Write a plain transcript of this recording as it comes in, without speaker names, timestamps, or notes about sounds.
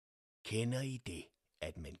Kender I det,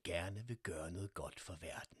 at man gerne vil gøre noget godt for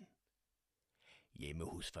verden? Hjemme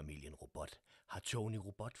hos Familien Robot har Tony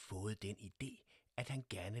Robot fået den idé, at han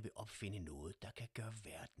gerne vil opfinde noget, der kan gøre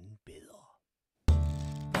verden bedre.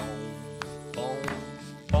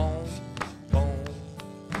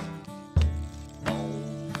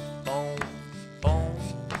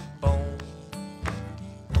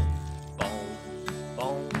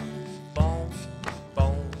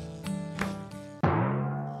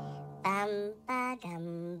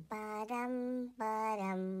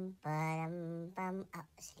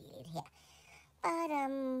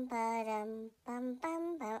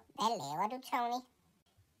 Hvad laver du, Tony?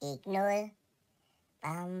 Ikke noget.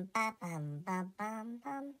 Bam, bam, bam, bam, bam,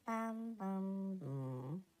 bam, bam,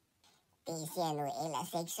 bam. Det ser nu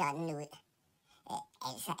ellers ikke sådan ud.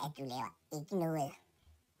 Altså, at du laver ikke noget.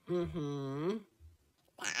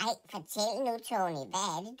 Nej, fortæl nu, Tony. Hvad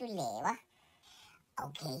er det, du laver?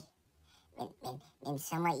 Okay, men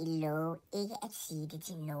så må I love ikke at sige det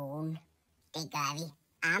til nogen. Det gør vi.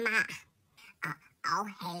 Amager og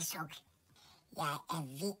halshug. Jeg er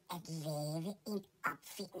ved at lave en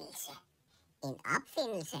opfindelse. En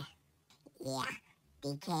opfindelse? Ja,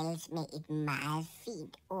 det kaldes med et meget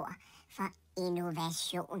fint ord for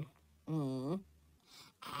innovation.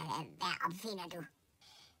 Hvad opfinder du?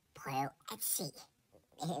 Prøv at se.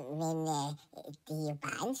 Men det er jo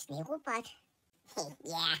bare en snerobot.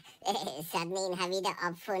 Ja, sådan en har vi da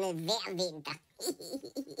opfundet hver vinter.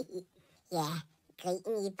 Ja,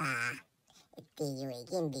 grin I bare. Det er jo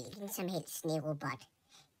ikke en hvilken som helst snerobot.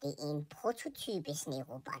 Det er en prototype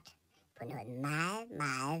snerobot på noget meget,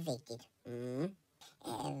 meget vigtigt.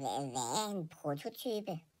 Hvad er en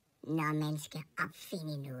prototype? Når man skal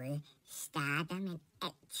opfinde noget, starter man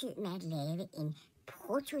altid med at lave en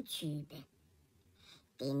prototype.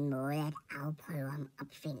 Det er en måde at afprøve, om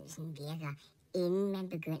opfindelsen virker, inden man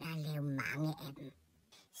begynder at lave mange af dem.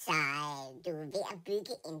 Så du er ved at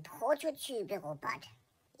bygge en prototype-robot?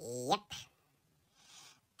 Yep.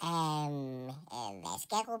 Hvad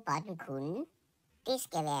skal robotten kunne? Det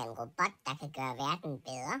skal være en robot, der kan gøre verden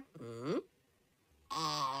bedre.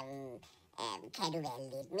 Kan du være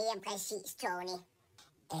lidt mere præcis, Tony?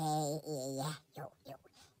 Ja, jo.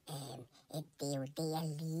 Det er jo det, jeg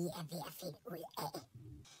lige er ved at finde ud af.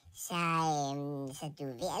 Så du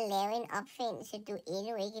er ved at lave en opfindelse, du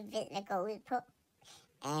endnu ikke ved, hvad går ud på?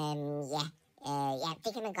 Ja,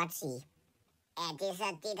 det kan man godt sige. Er det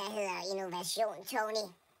så det, der hedder innovation, Tony?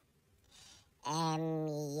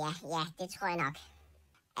 Ja, det tror jeg nok.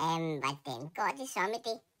 Hvordan går det så med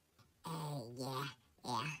det? Ja.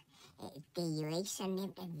 Det er jo ikke så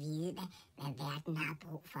nemt at vide, hvad verden har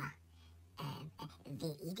brug for.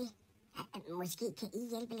 Ved I det? Måske kan I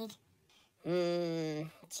hjælpe lidt?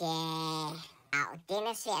 Den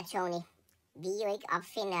er svær, Tony. Vi er jo ikke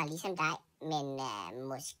opfindere ligesom dig, men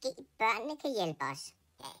måske børnene kan hjælpe os.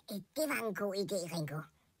 Det var en god idé, Ringo.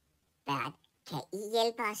 Børn, kan I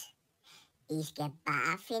hjælpe os? I skal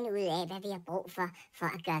bare finde ud af, hvad vi har brug for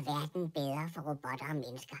at gøre verden bedre for robotter og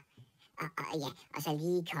mennesker. Og så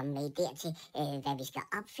lige komme med dertil, hvad vi skal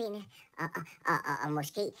opfinde, og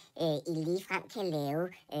måske I ligefrem kan lave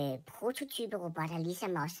prototype-robotter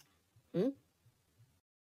ligesom os.